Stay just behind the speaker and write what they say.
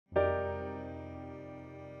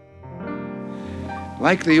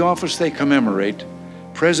Like the office they commemorate,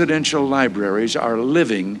 presidential libraries are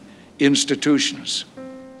living institutions.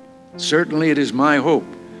 Certainly it is my hope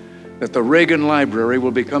that the Reagan Library will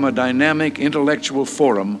become a dynamic intellectual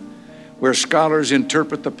forum where scholars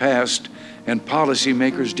interpret the past and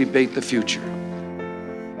policymakers debate the future.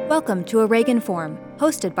 Welcome to a Reagan Forum,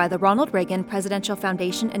 hosted by the Ronald Reagan Presidential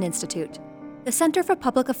Foundation and Institute. The Center for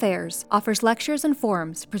Public Affairs offers lectures and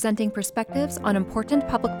forums presenting perspectives on important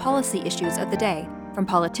public policy issues of the day from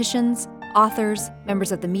politicians, authors,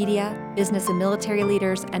 members of the media, business and military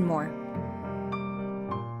leaders, and more.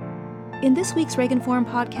 In this week's Reagan Forum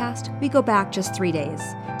podcast, we go back just 3 days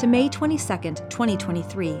to May 22nd,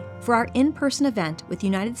 2023, for our in-person event with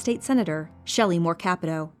United States Senator Shelley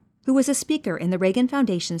Capito, who was a speaker in the Reagan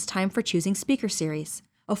Foundation's Time for Choosing Speaker series,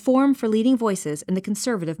 a forum for leading voices in the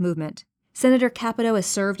conservative movement. Senator Capito has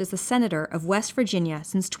served as the senator of West Virginia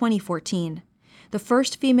since 2014, the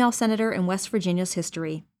first female senator in West Virginia's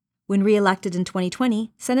history. When re-elected in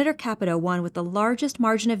 2020, Senator Capito won with the largest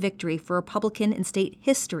margin of victory for a Republican in state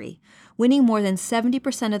history, winning more than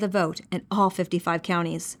 70% of the vote in all 55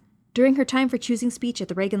 counties. During her Time for Choosing speech at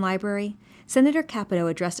the Reagan Library, Senator Capito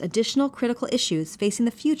addressed additional critical issues facing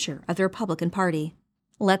the future of the Republican Party.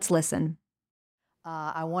 Let's listen.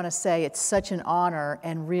 I want to say it's such an honor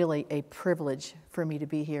and really a privilege for me to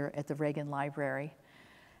be here at the Reagan Library.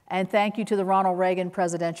 And thank you to the Ronald Reagan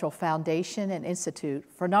Presidential Foundation and Institute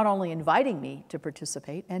for not only inviting me to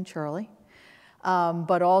participate, and Shelley,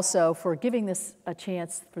 but also for giving this a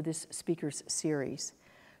chance for this speakers series,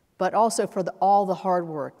 but also for all the hard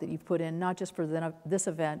work that you've put in, not just for this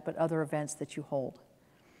event, but other events that you hold.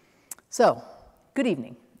 So, good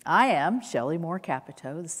evening. I am Shelley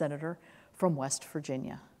Capito, the senator from West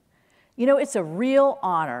Virginia. You know, it's a real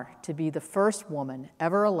honor to be the first woman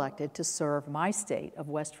ever elected to serve my state of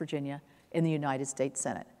West Virginia in the United States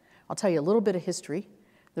Senate. I'll tell you a little bit of history.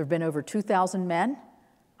 There have been over 2,000 men.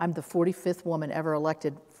 I'm the 45th woman ever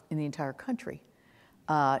elected in the entire country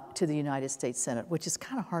to the United States Senate, which is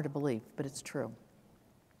kind of hard to believe, but it's true.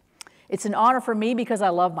 It's an honor for me because I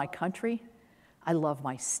love my country, I love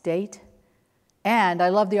my state, and I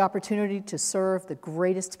love the opportunity to serve the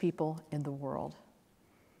greatest people in the world.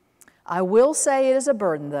 I will say it is a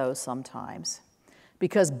burden, though, sometimes,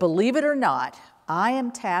 because believe it or not, I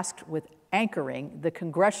am tasked with anchoring the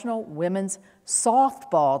Congressional Women's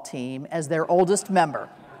Softball team as their oldest member.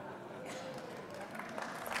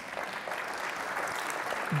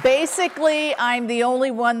 Basically, I'm the only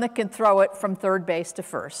one that can throw it from third base to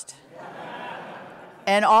first.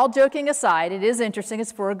 And all joking aside, it is interesting,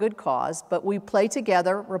 it's for a good cause, but we play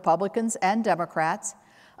together, Republicans and Democrats,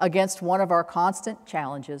 against one of our constant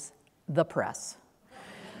challenges, the press.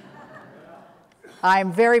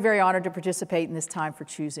 I'm very, very honored to participate in this Time for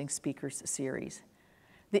Choosing Speakers series.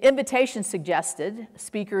 The invitation suggested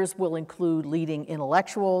speakers will include leading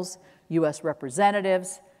intellectuals, U.S.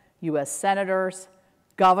 representatives, U.S. senators,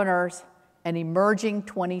 governors, and emerging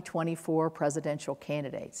 2024 presidential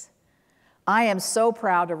candidates. I am so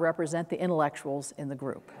proud to represent the intellectuals in the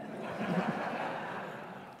group.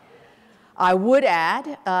 I would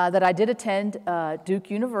add that I did attend Duke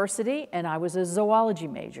University, and I was a zoology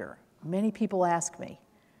major. Many people ask me,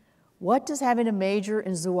 what does having a major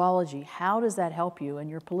in zoology, how does that help you in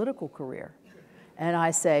your political career? And I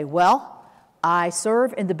say, well, I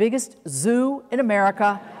serve in the biggest zoo in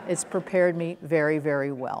America. It's prepared me very,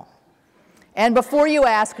 very well. And before you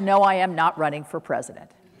ask, no, I am not running for president.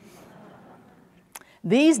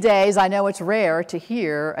 These days, I know it's rare to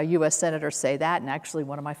hear a U.S. senator say that, and actually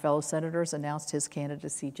one of my fellow senators announced his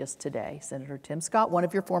candidacy just today, Senator Tim Scott, one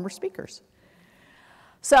of your former speakers.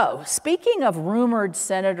 So, speaking of rumored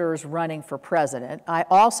senators running for president, I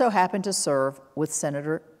also happen to serve with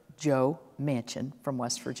Senator Joe Manchin from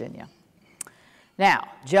West Virginia. Now,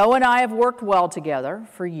 Joe and I have worked well together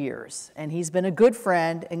for years, and he's been a good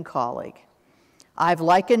friend and colleague. I've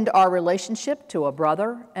likened our relationship to a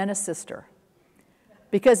brother and a sister,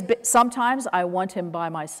 because sometimes I want him by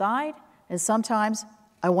my side, and sometimes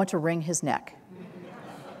I want to wring his neck.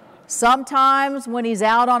 Sometimes when he's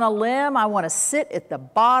out on a limb, I want to sit at the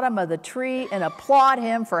bottom of the tree and applaud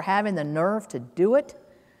him for having the nerve to do it.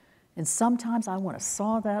 And sometimes I want to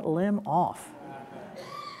saw that limb off.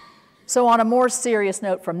 So on a more serious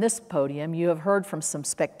note from this podium, you have heard from some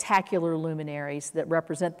spectacular luminaries that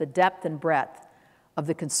represent the depth and breadth of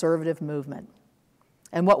the conservative movement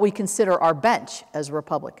and what we consider our bench as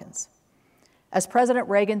Republicans. As President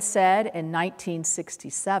Reagan said in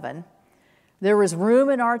 1967, there is room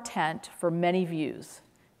in our tent for many views.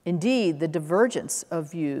 Indeed, the divergence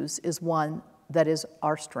of views is one that is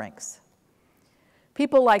our strengths.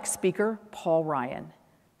 People like Speaker Paul Ryan,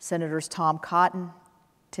 Senators Tom Cotton,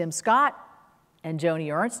 Tim Scott, and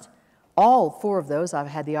Joni Ernst. All 4 of those I've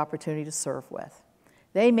had the opportunity to serve with.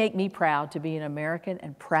 They make me proud to be an American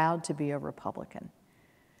and proud to be a Republican.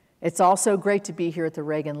 It's also great to be here at the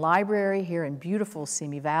Reagan Library here in beautiful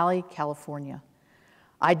Simi Valley, California.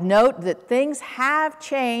 I'd note that things have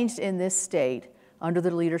changed in this state under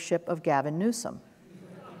the leadership of Gavin Newsom.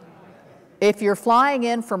 If you're flying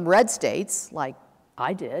in from red states, like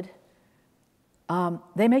I did,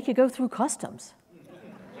 they make you go through customs.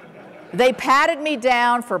 They patted me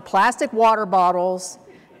down for plastic water bottles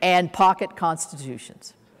and pocket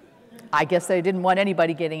constitutions. I guess they didn't want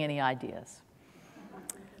anybody getting any ideas.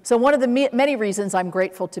 So one of the many reasons I'm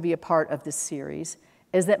grateful to be a part of this series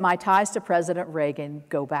is that my ties to President Reagan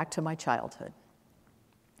go back to my childhood.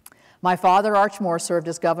 My father, Arch Moore, served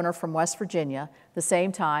as governor from West Virginia the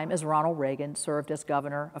same time as Ronald Reagan served as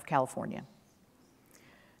governor of California.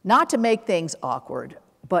 Not to make things awkward,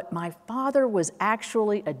 but my father was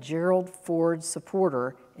actually a Gerald Ford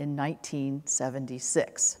supporter in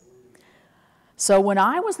 1976. So when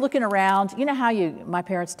I was looking around, you know how my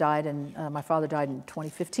parents died and my father died in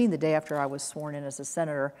 2015, the day after I was sworn in as a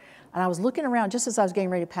senator, and I was looking around just as I was getting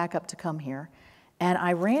ready to pack up to come here, and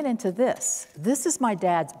I ran into this. This is my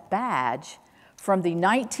dad's badge from the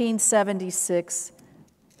 1976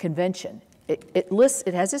 convention.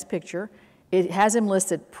 It has his picture. It has him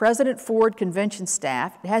listed President Ford Convention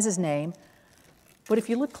Staff. It has his name. But if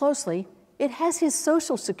you look closely, it has his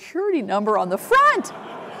Social Security number on the front.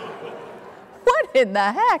 What in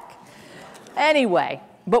the heck? Anyway,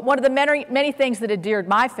 but one of the many things that endeared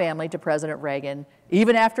my family to President Reagan,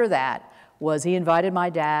 even after that, was he invited my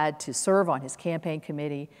dad to serve on his campaign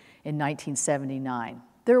committee in 1979.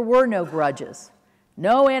 There were no grudges,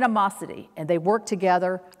 no animosity, and they worked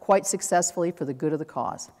together quite successfully for the good of the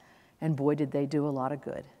cause. And boy, did they do a lot of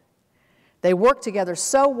good. They worked together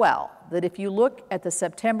so well that if you look at the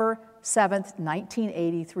September 7th,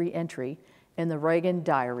 1983 entry in the Reagan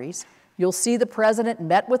diaries, you'll see the president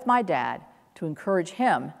met with my dad to encourage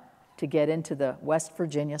him to get into the West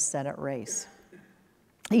Virginia Senate race.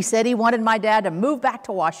 He said he wanted my dad to move back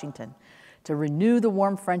to Washington to renew the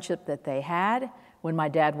warm friendship that they had when my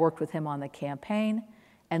dad worked with him on the campaign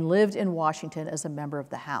and lived in Washington as a member of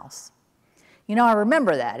the House. You know, I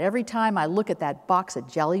remember that. Every time I look at that box of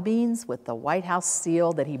jelly beans with the White House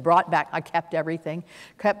seal that he brought back, I kept everything,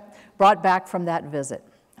 brought back from that visit.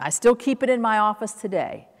 I still keep it in my office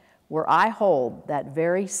today, where I hold that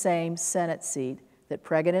very same Senate seat that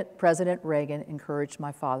President Reagan encouraged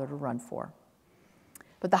my father to run for.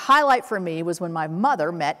 But the highlight for me was when my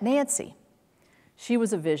mother met Nancy. She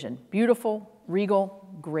was a vision, beautiful, regal,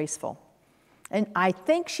 graceful. And I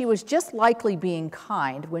think she was just likely being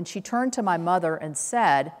kind when she turned to my mother and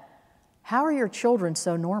said, "How are your children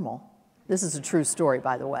so normal?" This is a true story,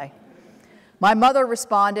 by the way. My mother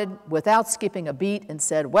responded without skipping a beat and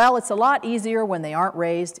said, "Well, it's a lot easier when they aren't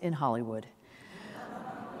raised in Hollywood."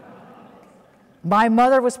 My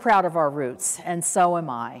mother was proud of our roots, and so am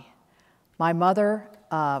I. My mother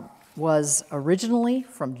was originally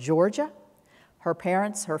from Georgia. Her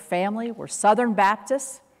parents, her family were Southern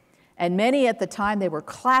Baptists, and many at the time, they were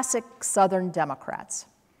classic Southern Democrats.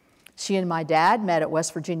 She and my dad met at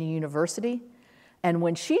West Virginia University, and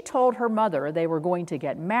when she told her mother they were going to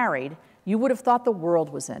get married, you would have thought the world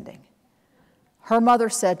was ending. Her mother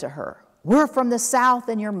said to her, "We're from the South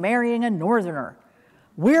and you're marrying a Northerner.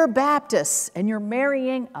 We're Baptists and you're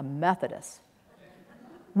marrying a Methodist.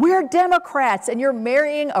 We're Democrats and you're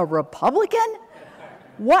marrying a Republican?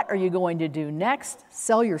 What are you going to do next?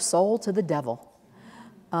 Sell your soul to the devil."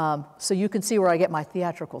 So you can see where I get my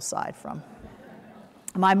theatrical side from.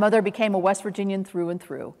 My mother became a West Virginian through and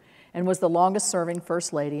through and was the longest-serving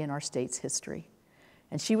First Lady in our state's history.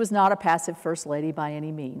 And she was not a passive First Lady by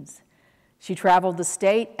any means. She traveled the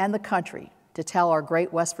state and the country to tell our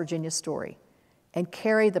great West Virginia story and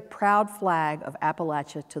carry the proud flag of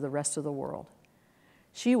Appalachia to the rest of the world.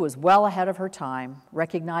 She was well ahead of her time,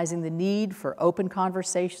 recognizing the need for open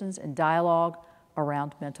conversations and dialogue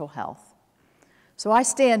around mental health. So I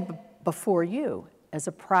stand before you as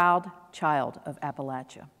a proud child of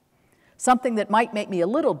Appalachia, something that might make me a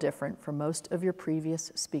little different from most of your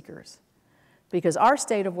previous speakers, because our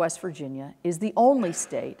state of West Virginia is the only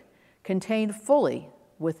state contained fully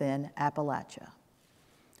within Appalachia.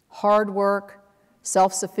 Hard work,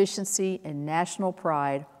 self-sufficiency, and national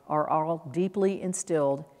pride are all deeply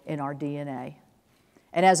instilled in our DNA.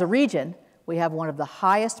 And as a region, we have one of the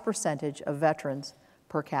highest percentage of veterans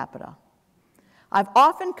per capita. I've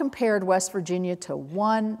often compared West Virginia to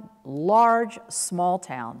one large, small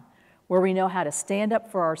town where we know how to stand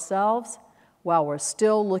up for ourselves while we're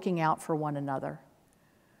still looking out for one another.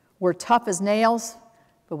 We're tough as nails,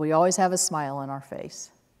 but we always have a smile on our face.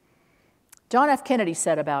 John F. Kennedy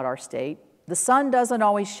said about our state, "The sun doesn't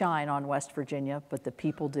always shine on West Virginia, but the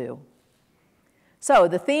people do." So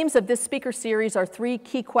the themes of this speaker series are three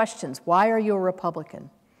key questions. Why are you a Republican?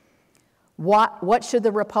 What should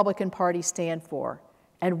the Republican Party stand for?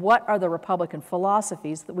 And what are the Republican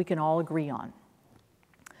philosophies that we can all agree on?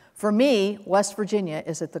 For me, West Virginia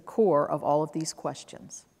is at the core of all of these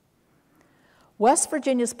questions. West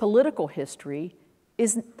Virginia's political history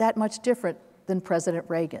isn't that much different than President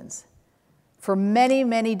Reagan's. For many,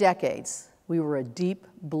 many decades, we were a deep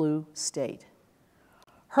blue state.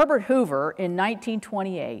 Herbert Hoover in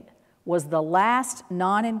 1928 was the last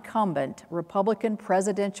non-incumbent Republican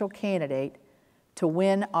presidential candidate to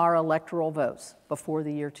win our electoral votes before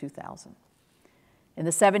the year 2000. In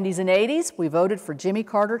the 70s and 80s, we voted for Jimmy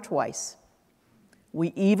Carter twice.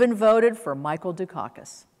 We even voted for Michael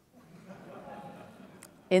Dukakis.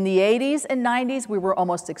 In the 80s and 90s, we were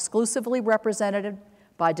almost exclusively represented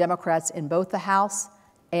by Democrats in both the House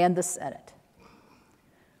and the Senate.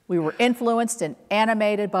 We were influenced and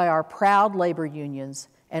animated by our proud labor unions,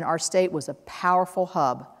 and our state was a powerful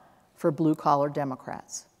hub for blue-collar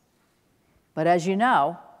Democrats. But as you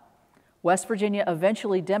know, West Virginia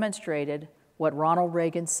eventually demonstrated what Ronald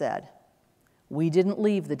Reagan said. We didn't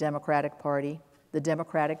leave the Democratic Party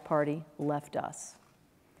left us.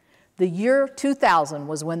 The year 2000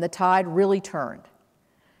 was when the tide really turned,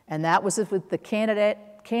 and that was with the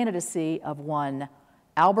candidacy of one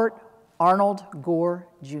Albert Arnold Gore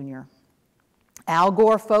Jr. Al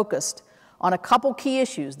Gore focused on a couple key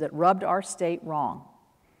issues that rubbed our state wrong.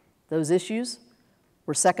 Those issues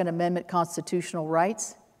were Second Amendment constitutional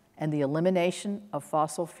rights and the elimination of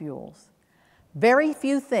fossil fuels. Very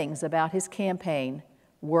few things about his campaign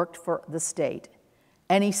worked for the state,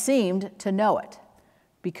 and he seemed to know it,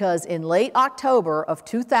 because in late October of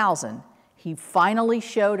 2000, he finally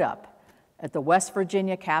showed up at the West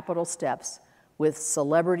Virginia Capitol steps with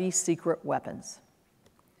celebrity secret weapons.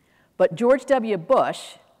 But George W.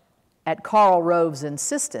 Bush, at Karl Rove's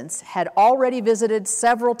insistence, had already visited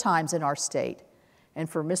several times in our state, and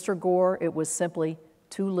for Mr. Gore, it was simply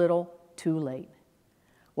too little, too late.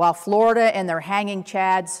 While Florida and their hanging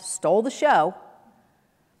chads stole the show,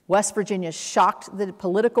 West Virginia shocked the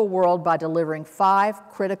political world by delivering 5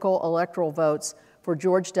 critical electoral votes for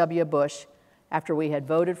George W. Bush after we had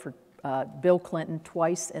voted for Bill Clinton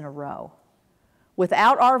twice in a row.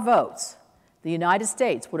 Without our votes, the United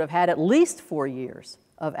States would have had at least 4 years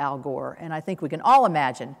of Al Gore, and I think we can all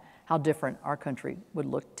imagine how different our country would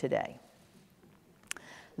look today.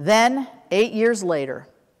 Then, 8 years later,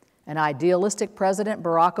 an idealistic President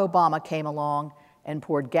Barack Obama came along and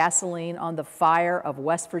poured gasoline on the fire of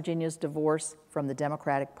West Virginia's divorce from the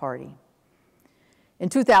Democratic Party. In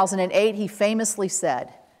 2008, he famously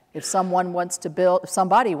said, if somebody wants to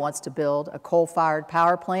build a coal-fired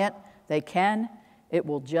power plant, they can. It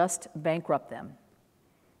will just bankrupt them.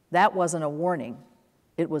 That wasn't a warning.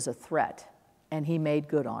 It was a threat, and he made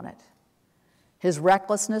good on it. His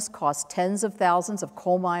recklessness cost tens of thousands of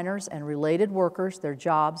coal miners and related workers their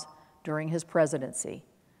jobs during his presidency.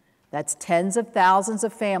 That's tens of thousands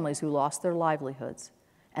of families who lost their livelihoods,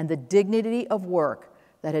 and the dignity of work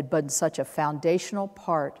that had been such a foundational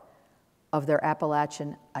part of their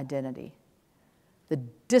Appalachian identity. The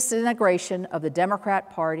disintegration of the Democrat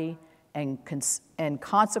Party and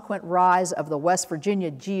consequent rise of the West Virginia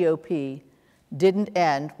GOP didn't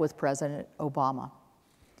end with President Obama.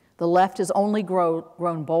 The left has only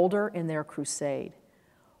grown bolder in their crusade,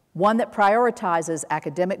 one that prioritizes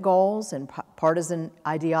academic goals and partisan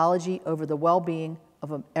ideology over the well-being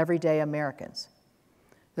of everyday Americans.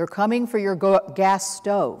 They're coming for your gas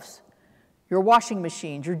stoves, your washing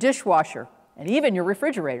machines, your dishwasher, and even your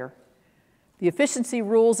refrigerator. The efficiency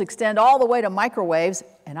rules extend all the way to microwaves,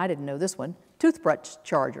 and I didn't know this one, toothbrush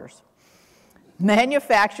chargers.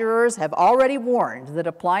 Manufacturers have already warned that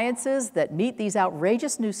appliances that meet these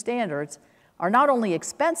outrageous new standards are not only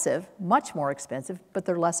expensive, much more expensive, but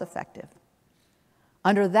they're less effective.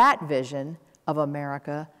 Under that vision of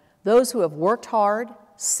America, those who have worked hard,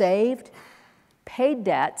 saved, paid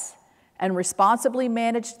debts, and responsibly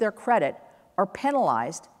managed their credit are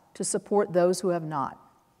penalized to support those who have not.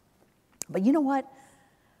 But you know what?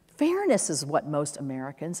 Fairness is what most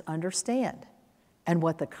Americans understand and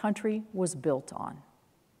what the country was built on.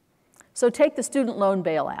 So take the student loan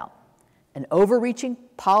bailout, an overreaching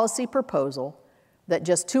policy proposal that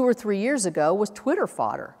just 2 or 3 years ago was Twitter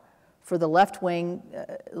fodder for the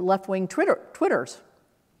left-wing Twitters,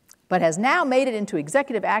 but has now made it into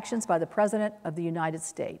executive actions by the President of the United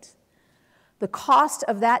States. The cost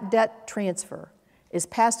of that debt transfer is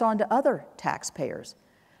passed on to other taxpayers,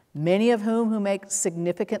 many of whom make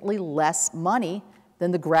significantly less money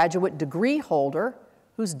than the graduate degree holder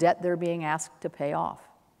whose debt they're being asked to pay off.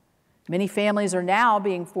 Many families are now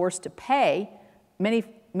being forced to pay,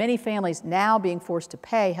 many families now being forced to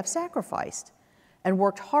pay have sacrificed and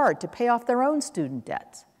worked hard to pay off their own student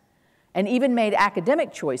debts, and even made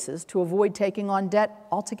academic choices to avoid taking on debt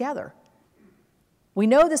altogether. We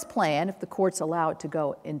know this plan, if the courts allow it to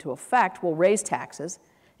go into effect, will raise taxes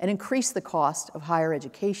and increase the cost of higher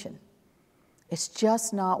education. It's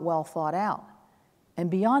just not well thought out. And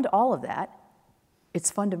beyond all of that, it's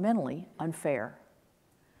fundamentally unfair.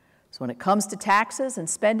 So when it comes to taxes and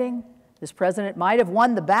spending, this president might have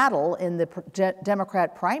won the battle in the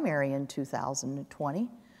Democrat primary in 2020,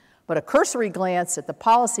 but a cursory glance at the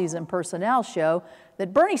policies and personnel show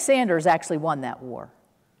that Bernie Sanders actually won that war.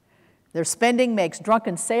 Their spending makes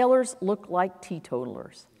drunken sailors look like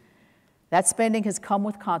teetotalers. That spending has come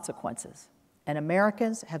with consequences, and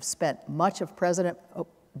Americans have spent much of President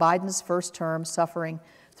Biden's first term suffering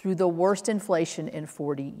through the worst inflation in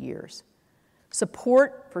 40 years.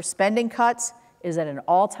 Support for spending cuts is at an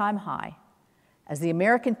all-time high, as the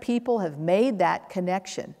American people have made that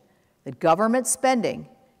connection that government spending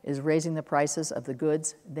is raising the prices of the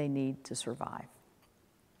goods they need to survive.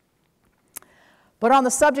 But on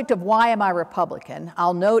the subject of why am I Republican,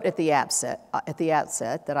 I'll note at the outset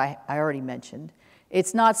that I already mentioned,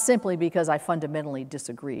 it's not simply because I fundamentally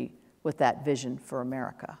disagree with that vision for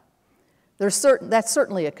America. That's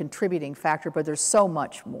certainly a contributing factor, but there's so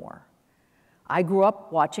much more. I grew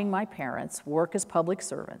up watching my parents work as public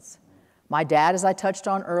servants. My dad, as I touched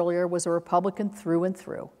on earlier, was a Republican through and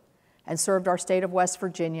through and served our state of West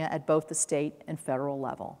Virginia at both the state and federal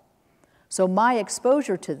level. So my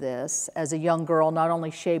exposure to this as a young girl not only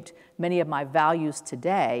shaped many of my values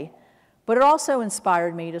today, but it also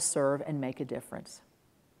inspired me to serve and make a difference.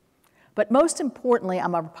 But most importantly,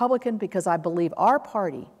 I'm a Republican because I believe our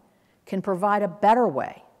party can provide a better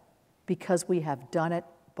way because we have done it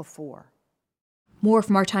before. More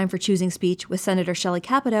from our Time for Choosing speech with Senator Shelley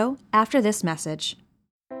Capito after this message.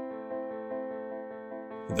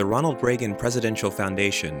 The Ronald Reagan Presidential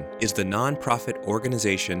Foundation is the nonprofit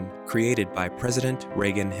organization created by President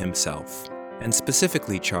Reagan himself, and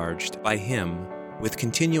specifically charged by him with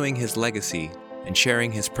continuing his legacy and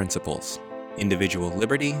sharing his principles: individual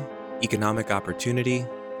liberty, economic opportunity,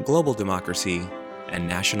 global democracy, and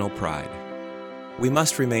national pride. We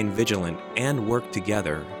must remain vigilant and work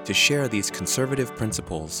together to share these conservative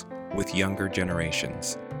principles with younger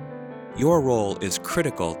generations. Your role is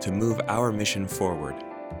critical to move our mission forward.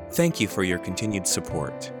 Thank you for your continued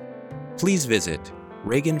support. Please visit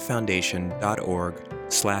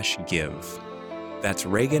reaganfoundation.org/give. That's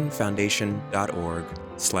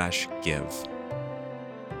reaganfoundation.org/give.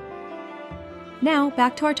 Now,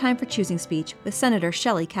 back to our Time for Choosing speech with Senator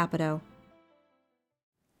Shelley Capito.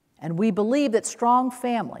 And we believe that strong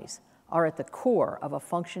families are at the core of a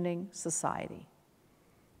functioning society.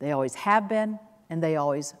 They always have been, and they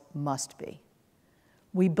always must be.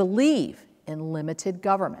 We believe in limited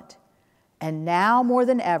government, and now more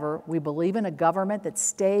than ever, we believe in a government that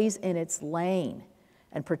stays in its lane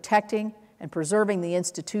and protecting and preserving the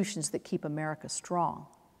institutions that keep America strong.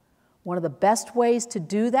 One of the best ways to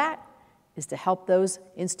do that is to help those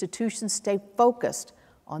institutions stay focused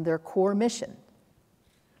on their core mission.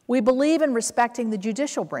 We believe in respecting the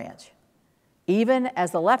judicial branch, even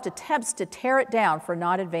as the left attempts to tear it down for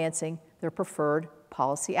not advancing their preferred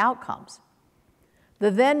policy outcomes.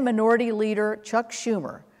 The then minority leader, Chuck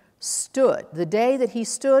Schumer, stood the day that he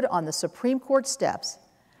stood on the Supreme Court steps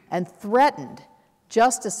and threatened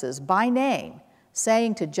justices by name,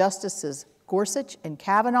 saying to Justices Gorsuch and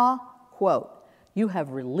Kavanaugh, quote, "You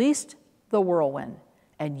have released the whirlwind,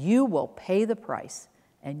 and you will pay the price,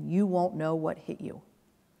 and you won't know what hit you."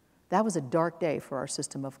 That was a dark day for our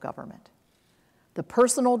system of government. The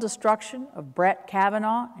personal destruction of Brett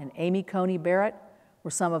Kavanaugh and Amy Coney Barrett were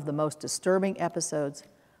some of the most disturbing episodes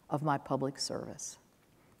of my public service.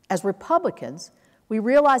 As Republicans, we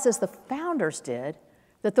realize, as the founders did,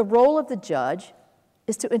 that the role of the judge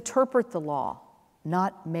is to interpret the law,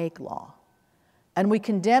 not make law. And we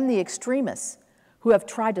condemn the extremists who have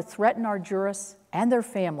tried to threaten our jurists and their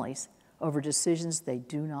families over decisions they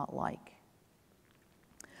do not like.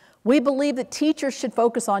 We believe that teachers should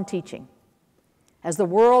focus on teaching. As the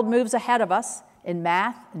world moves ahead of us in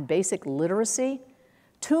math and basic literacy,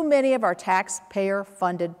 too many of our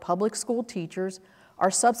taxpayer-funded public school teachers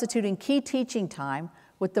are substituting key teaching time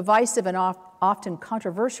with divisive and often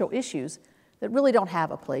controversial issues that really don't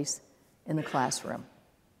have a place in the classroom.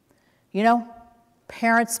 You know,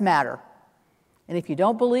 parents matter. And if you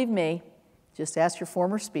don't believe me, just ask your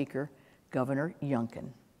former speaker, Governor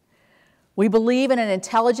Youngkin. We believe in an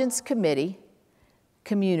intelligence community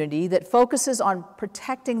that focuses on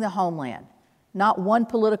protecting the homeland, not one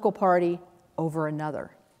political party over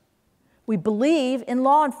another. We believe in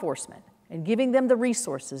law enforcement and giving them the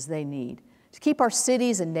resources they need to keep our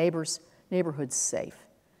cities and neighborhoods safe.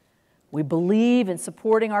 We believe in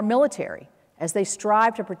supporting our military as they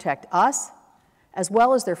strive to protect us, as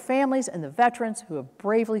well as their families and the veterans who have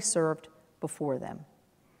bravely served before them.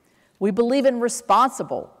 We believe in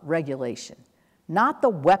responsible regulation, not the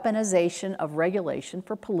weaponization of regulation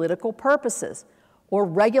for political purposes or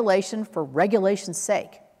regulation for regulation's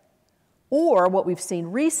sake, or what we've seen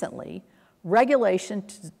recently, regulation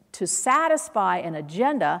to satisfy an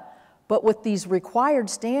agenda, but with these required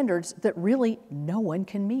standards that really no one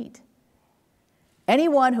can meet.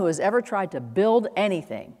 Anyone who has ever tried to build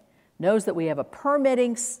anything knows that we have a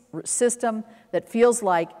permitting system that feels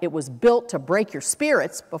like it was built to break your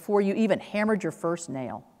spirits before you even hammered your first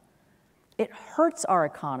nail. It hurts our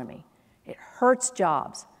economy, it hurts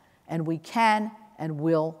jobs, and we can and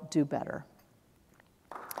will do better.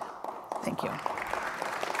 Thank you.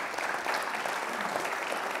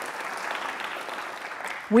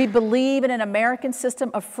 We believe in an American system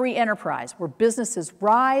of free enterprise where businesses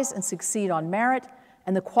rise and succeed on merit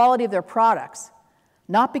and the quality of their products,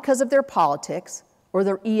 not because of their politics or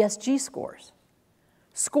their ESG scores.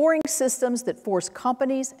 Scoring systems that force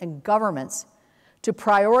companies and governments to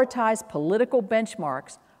prioritize political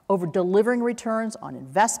benchmarks over delivering returns on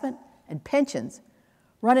investment and pensions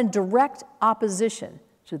run in direct opposition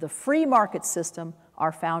to the free market system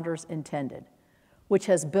our founders intended, which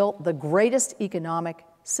has built the greatest economic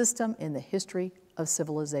system in the history of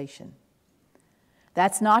civilization.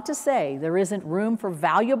 That's not to say there isn't room for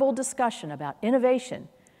valuable discussion about innovation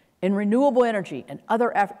in renewable energy and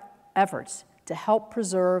other efforts to help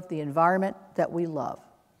preserve the environment that we love.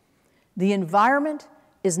 The environment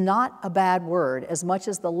is not a bad word as much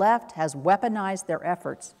as the left has weaponized their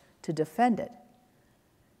efforts to defend it.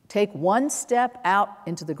 Take one step out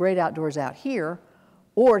into the great outdoors out here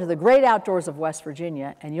or to the great outdoors of West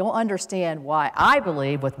Virginia, and you'll understand why I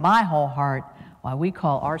believe with my whole heart why we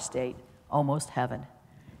call our state almost heaven,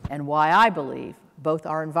 and why I believe both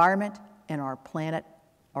our environment and our planet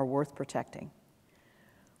are worth protecting.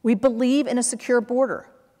 We believe in a secure border.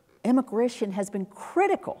 Immigration has been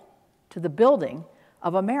critical to the building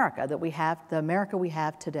of America that we have, the America we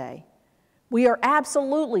have today. We are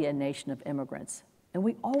absolutely a nation of immigrants, and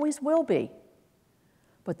we always will be.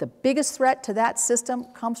 But the biggest threat to that system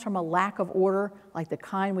comes from a lack of order like the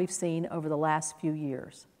kind we've seen over the last few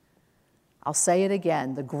years. I'll say it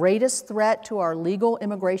again, the greatest threat to our legal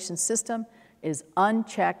immigration system is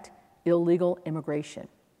unchecked illegal immigration.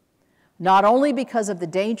 Not only because of the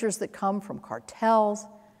dangers that come from cartels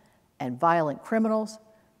and violent criminals,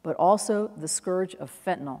 but also the scourge of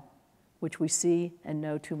fentanyl, which we see and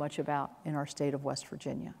know too much about in our state of West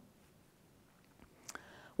Virginia.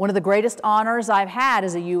 One of the greatest honors I've had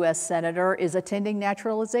as a U.S. Senator is attending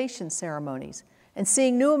naturalization ceremonies and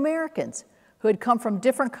seeing new Americans who had come from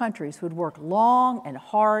different countries, who had worked long and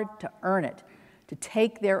hard to earn it, to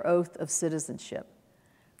take their oath of citizenship.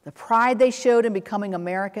 The pride they showed in becoming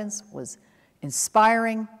Americans was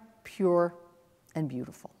inspiring, pure, and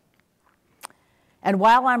beautiful. And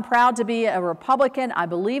while I'm proud to be a Republican, I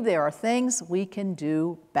believe there are things we can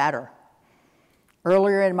do better.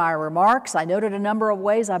 Earlier in my remarks, I noted a number of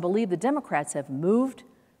ways I believe the Democrats have moved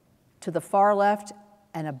to the far left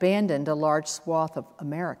and abandoned a large swath of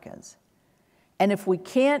Americans. And if we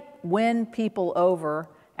can't win people over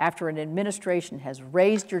after an administration has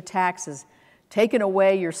raised your taxes, taken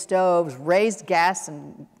away your stoves, raised gas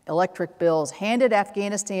and electric bills, handed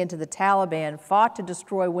Afghanistan to the Taliban, fought to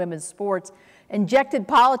destroy women's sports, injected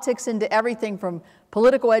politics into everything from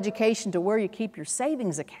political education to where you keep your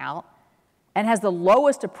savings account, and has the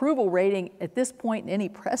lowest approval rating at this point in any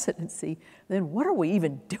presidency, then what are we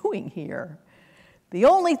even doing here? The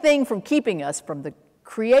only thing from keeping us from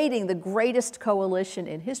creating the greatest coalition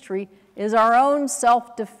in history is our own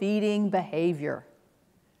self-defeating behavior.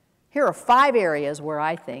 Here are 5 areas where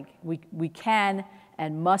I think we can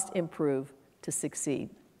and must improve to succeed.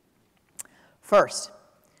 First,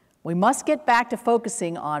 we must get back to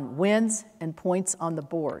focusing on wins and points on the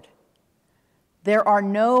board. There are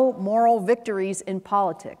no moral victories in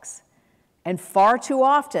politics, and far too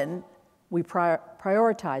often we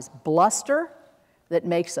prioritize bluster that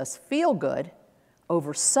makes us feel good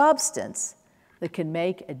over substance that can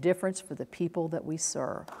make a difference for the people that we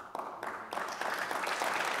serve.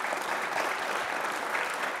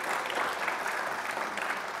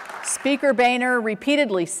 Speaker Boehner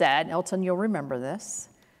repeatedly said, Elton, you'll remember this,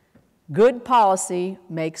 good policy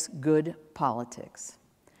makes good politics.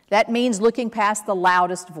 That means looking past the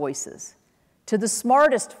loudest voices to the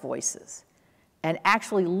smartest voices and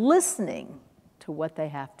actually listening to what they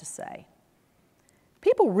have to say.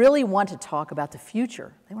 People really want to talk about the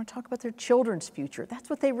future. They want to talk about their children's future. That's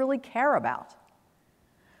what they really care about.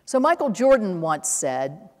 So Michael Jordan once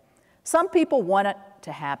said, "Some people want it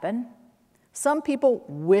to happen. Some people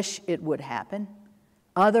wish it would happen.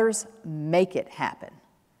 Others make it happen."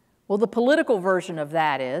 Well, the political version of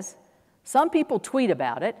that is, some people tweet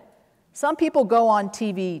about it. Some people go on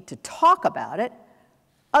TV to talk about it.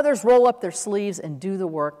 Others roll up their sleeves and do the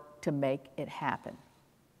work to make it happen.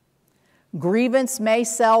 Grievance may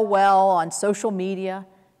sell well on social media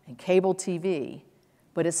and cable TV,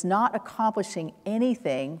 but it's not accomplishing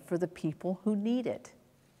anything for the people who need it.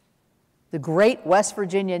 The great West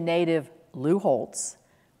Virginia native Lou Holtz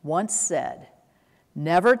once said,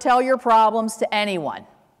 "Never tell your problems to anyone.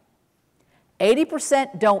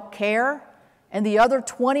 80% don't care, and the other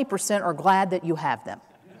 20% are glad that you have them."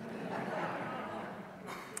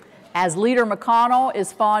 As Leader McConnell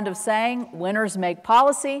is fond of saying, winners make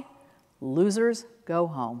policy, losers go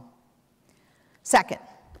home. Second,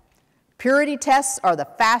 purity tests are the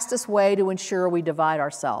fastest way to ensure we divide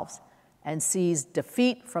ourselves and seize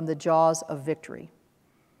defeat from the jaws of victory.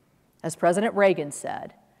 As President Reagan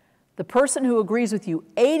said, the person who agrees with you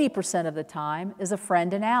 80% of the time is a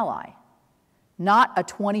friend and ally, not a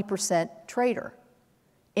 20% traitor.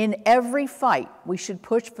 In every fight, we should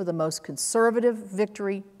push for the most conservative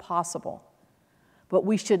victory possible. But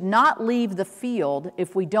we should not leave the field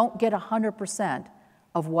if we don't get 100%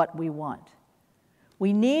 of what we want.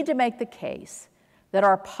 We need to make the case that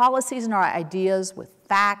our policies and our ideas with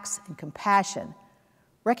facts and compassion,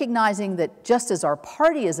 recognizing that just as our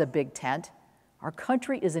party is a big tent, our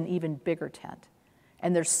country is an even bigger tent.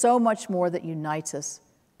 And there's so much more that unites us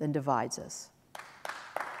than divides us.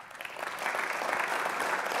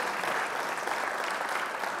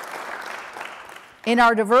 In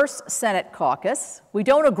our diverse Senate caucus, we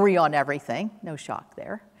don't agree on everything, no shock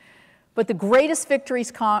there, but the greatest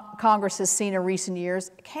victories Congress has seen in recent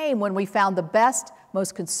years came when we found the best,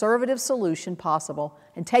 most conservative solution possible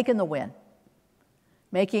and taken the win.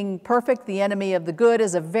 Making perfect the enemy of the good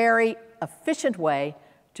is a very efficient way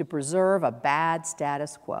to preserve a bad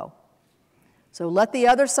status quo. So let the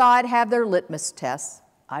other side have their litmus tests.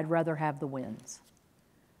 I'd rather have the wins.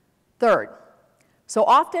 Third, so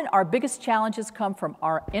often our biggest challenges come from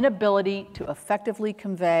our inability to effectively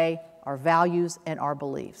convey our values and our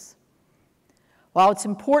beliefs. While it's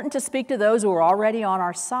important to speak to those who are already on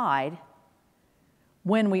our side,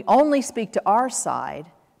 when we only speak to our side,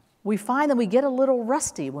 we find that we get a little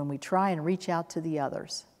rusty when we try and reach out to the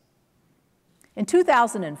others. In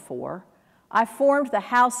 2004, I formed the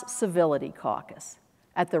House Civility Caucus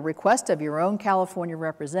at the request of your own California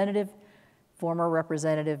representative, former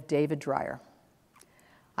Representative David Dreyer.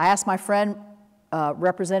 I asked my friend,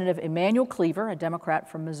 Representative Emanuel Cleaver, a Democrat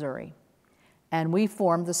from Missouri, and we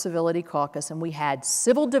formed the Civility Caucus, and we had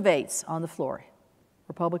civil debates on the floor,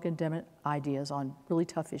 Republican Democrat ideas on really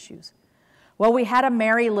tough issues. Well, we had a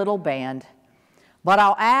merry little band, but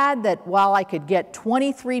I'll add that while I could get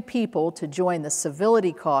 23 people to join the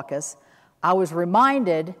Civility Caucus, I was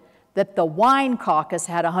reminded that the Wine Caucus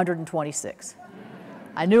had 126.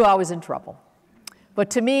 I knew I was in trouble. But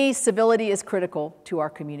to me, civility is critical to our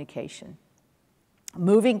communication.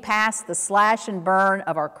 Moving past the slash and burn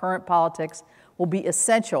of our current politics will be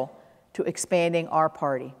essential to expanding our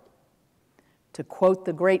party. To quote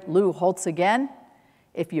the great Lou Holtz again,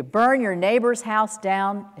 if you burn your neighbor's house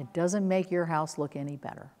down, it doesn't make your house look any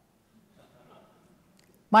better.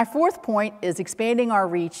 My fourth point is expanding our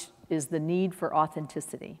reach is the need for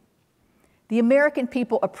authenticity. The American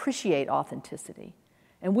people appreciate authenticity,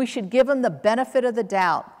 and we should give them the benefit of the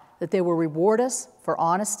doubt that they will reward us for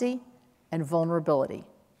honesty and vulnerability.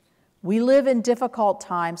 We live in difficult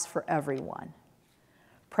times for everyone.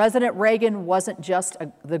 President Reagan wasn't just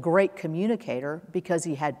the great communicator because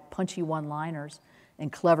he had punchy one-liners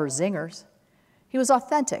and clever zingers. He was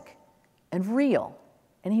authentic and real,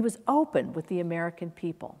 and he was open with the American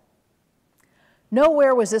people.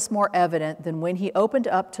 Nowhere was this more evident than when he opened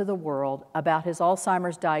up to the world about his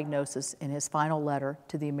Alzheimer's diagnosis in his final letter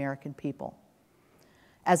to the American people.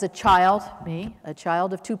 As a child, a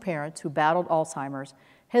child of two parents who battled Alzheimer's,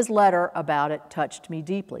 his letter about it touched me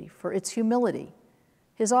deeply for its humility,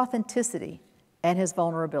 his authenticity, and his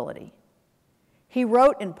vulnerability. He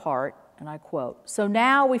wrote in part, and I quote, "So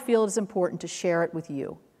now we feel it is important to share it with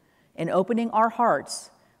you. In opening our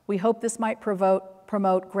hearts, we hope this might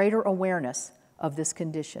promote greater awareness of this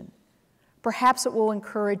condition. Perhaps it will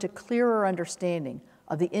encourage a clearer understanding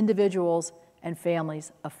of the individuals and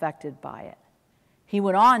families affected by it." He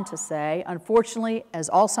went on to say, unfortunately, as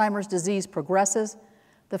Alzheimer's disease progresses,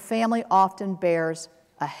 the family often bears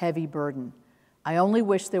a heavy burden. I only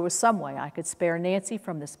wish there was some way I could spare Nancy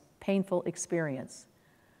from this painful experience.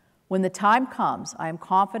 When the time comes, I am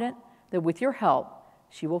confident that with your help,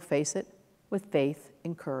 she will face it with faith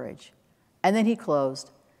and courage. And then he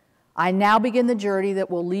closed, I now begin the journey that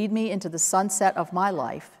will lead me into the sunset of my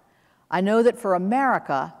life. I know that for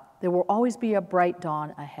America, there will always be a bright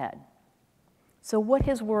dawn ahead. So what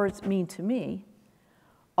his words mean to me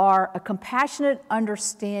are a compassionate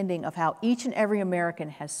understanding of how each and every American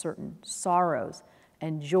has certain sorrows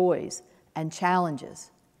and joys and challenges.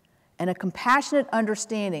 And a compassionate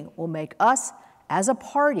understanding will make us, as a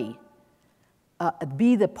party,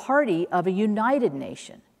 be the party of a united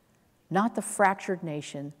nation, not the fractured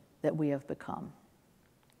nation that we have become.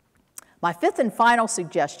 My fifth and final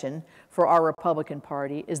suggestion for our Republican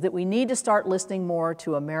Party is that we need to start listening more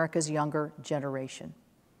to America's younger generation.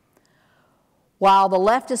 While the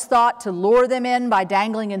left is thought to lure them in by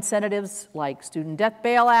dangling incentives like student debt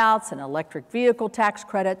bailouts and electric vehicle tax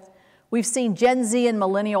credits, we've seen Gen Z and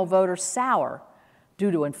millennial voters sour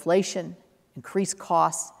due to inflation, increased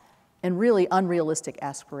costs, and really unrealistic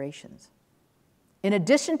aspirations. In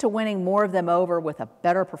addition to winning more of them over with a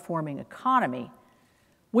better performing economy,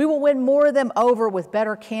 we will win more of them over with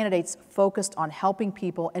better candidates focused on helping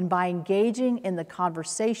people and by engaging in the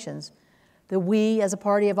conversations that we as a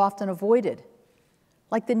party have often avoided,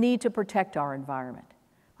 like the need to protect our environment,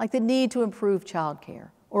 like the need to improve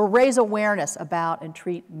childcare, or raise awareness about and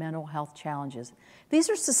treat mental health challenges. These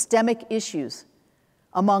are systemic issues,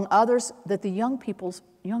 among others, that the young people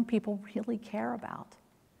really care about.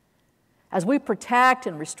 As we protect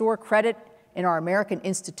and restore credit in our American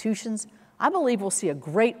institutions, I believe we'll see a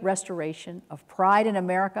great restoration of pride in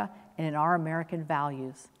America and in our American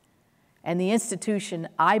values. And the institution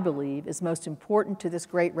I believe is most important to this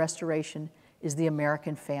great restoration is the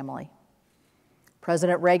American family.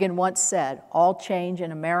 President Reagan once said, all change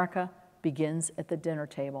in America begins at the dinner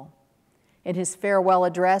table. In his farewell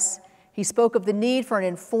address, he spoke of the need for an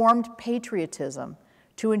informed patriotism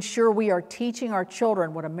to ensure we are teaching our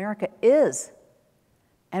children what America is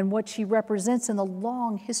and what she represents in the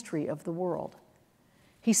long history of the world.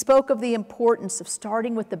 He spoke of the importance of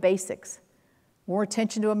starting with the basics, more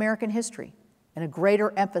attention to American history, and a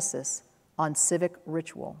greater emphasis on civic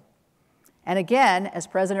ritual. And again, as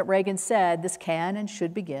President Reagan said, this can and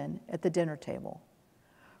should begin at the dinner table.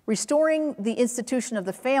 Restoring the institution of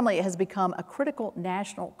the family has become a critical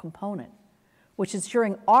national component, which is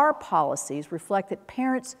ensuring our policies reflect that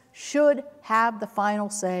parents should have the final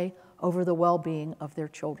say over the well-being of their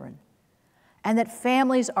children, and that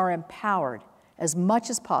families are empowered as much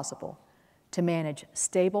as possible to manage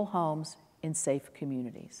stable homes in safe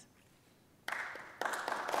communities.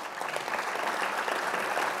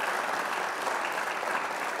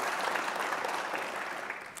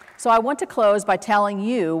 So I want to close by telling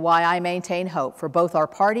you why I maintain hope for both our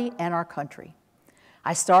party and our country.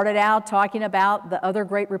 I started out talking about the other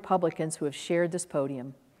great Republicans who have shared this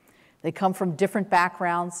podium. They come from different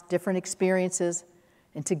backgrounds, different experiences,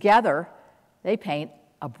 and together they paint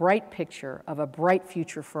a bright picture of a bright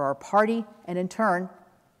future for our party and, in turn,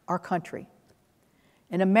 our country.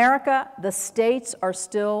 In America, the states are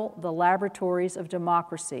still the laboratories of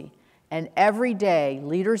democracy, and every day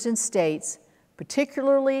leaders in states,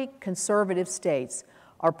 particularly conservative states,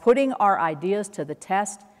 are putting our ideas to the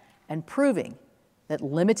test and proving that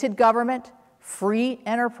limited government, free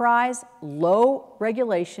enterprise, low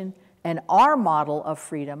regulation, and our model of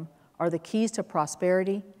freedom are the keys to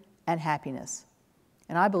prosperity and happiness.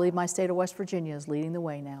 And I believe my state of West Virginia is leading the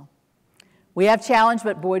way now. We have challenges,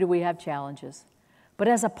 but boy, do we have challenges. But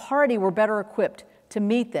as a party, we're better equipped to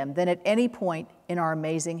meet them than at any point in our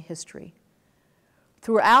amazing history.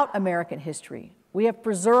 Throughout American history, we have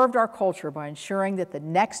preserved our culture by ensuring that the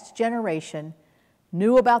next generation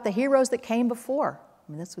knew about the heroes that came before.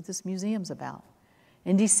 I mean, that's what this museum's about.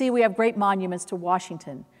 In D.C., we have great monuments to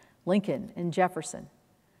Washington, Lincoln, and Jefferson.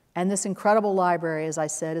 And this incredible library, as I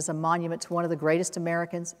said, is a monument to one of the greatest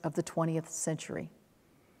Americans of the 20th century.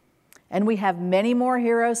 And we have many more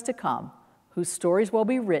heroes to come whose stories will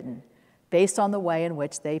be written based on the way in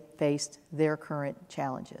which they faced their current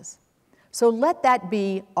challenges. So let that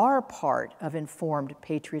be our part of informed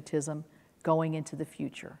patriotism going into the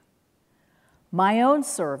future. My own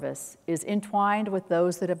service is entwined with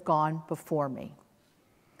those that have gone before me.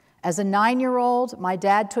 As a 9-year-old, my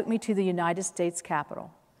dad took me to the United States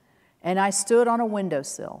Capitol, and I stood on a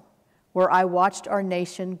windowsill where I watched our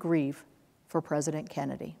nation grieve for President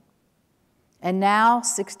Kennedy. And now,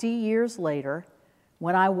 60 years later,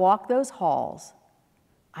 when I walk those halls,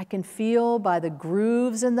 I can feel by the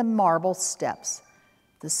grooves in the marble steps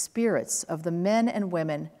the spirits of the men and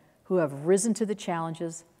women who have risen to the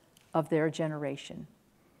challenges of their generation.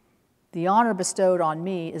 The honor bestowed on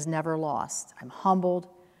me is never lost. I'm humbled,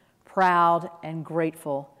 proud, and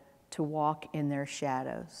grateful to walk in their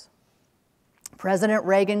shadows. President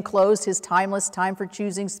Reagan closed his timeless Time for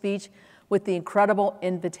Choosing speech with the incredible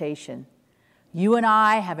invitation. You and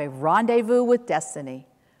I have a rendezvous with destiny.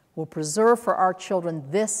 We'll preserve for our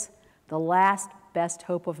children this, the last best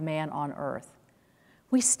hope of man on earth.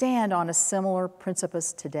 We stand on a similar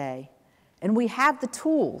precipice today, and we have the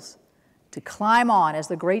tools to climb on as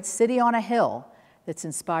the great city on a hill that's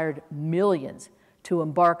inspired millions to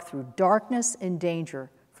embark through darkness and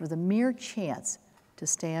danger for the mere chance to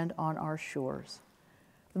stand on our shores.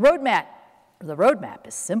 The roadmap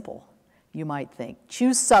is simple, you might think.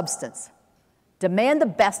 Choose substance. Demand the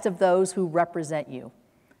best of those who represent you,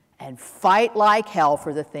 and fight like hell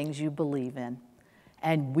for the things you believe in,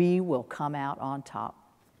 and we will come out on top.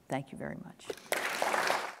 Thank you very much.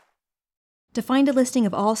 To find a listing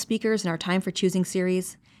of all speakers in our Time for Choosing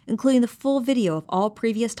series, including the full video of all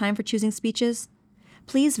previous Time for Choosing speeches,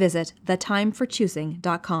 please visit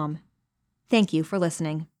thetimeforchoosing.com. Thank you for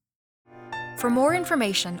listening. For more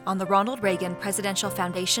information on the Ronald Reagan Presidential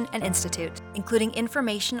Foundation and Institute, including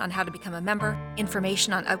information on how to become a member,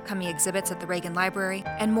 information on upcoming exhibits at the Reagan Library,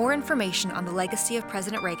 and more information on the legacy of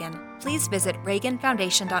President Reagan, please visit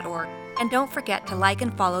reaganfoundation.org. And don't forget to like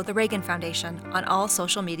and follow the Reagan Foundation on all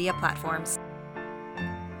social media platforms.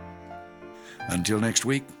 Until next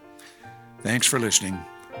week, thanks for listening.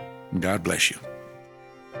 God bless you.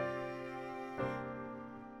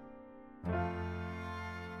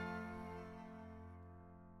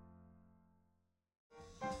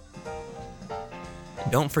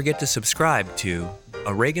 Don't forget to subscribe to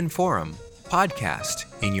a Reagan Forum podcast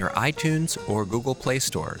in your iTunes or Google Play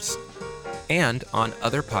stores, and on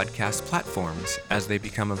other podcast platforms as they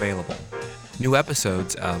become available. New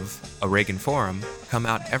episodes of A Reagan Forum come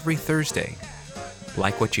out every Thursday.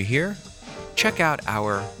 Like what you hear? Check out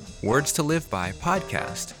our Words to Live By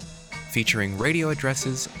podcast, featuring radio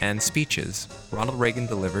addresses and speeches Ronald Reagan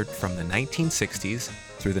delivered from the 1960s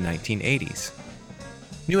through the 1980s.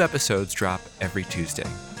 New episodes drop every Tuesday.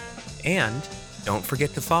 And don't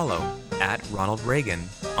forget to follow @RonaldReagan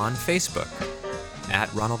on Facebook,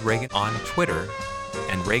 @RonaldReagan on Twitter,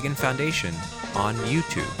 and Reagan Foundation on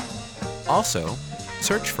YouTube. Also,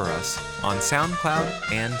 search for us on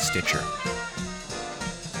SoundCloud and Stitcher.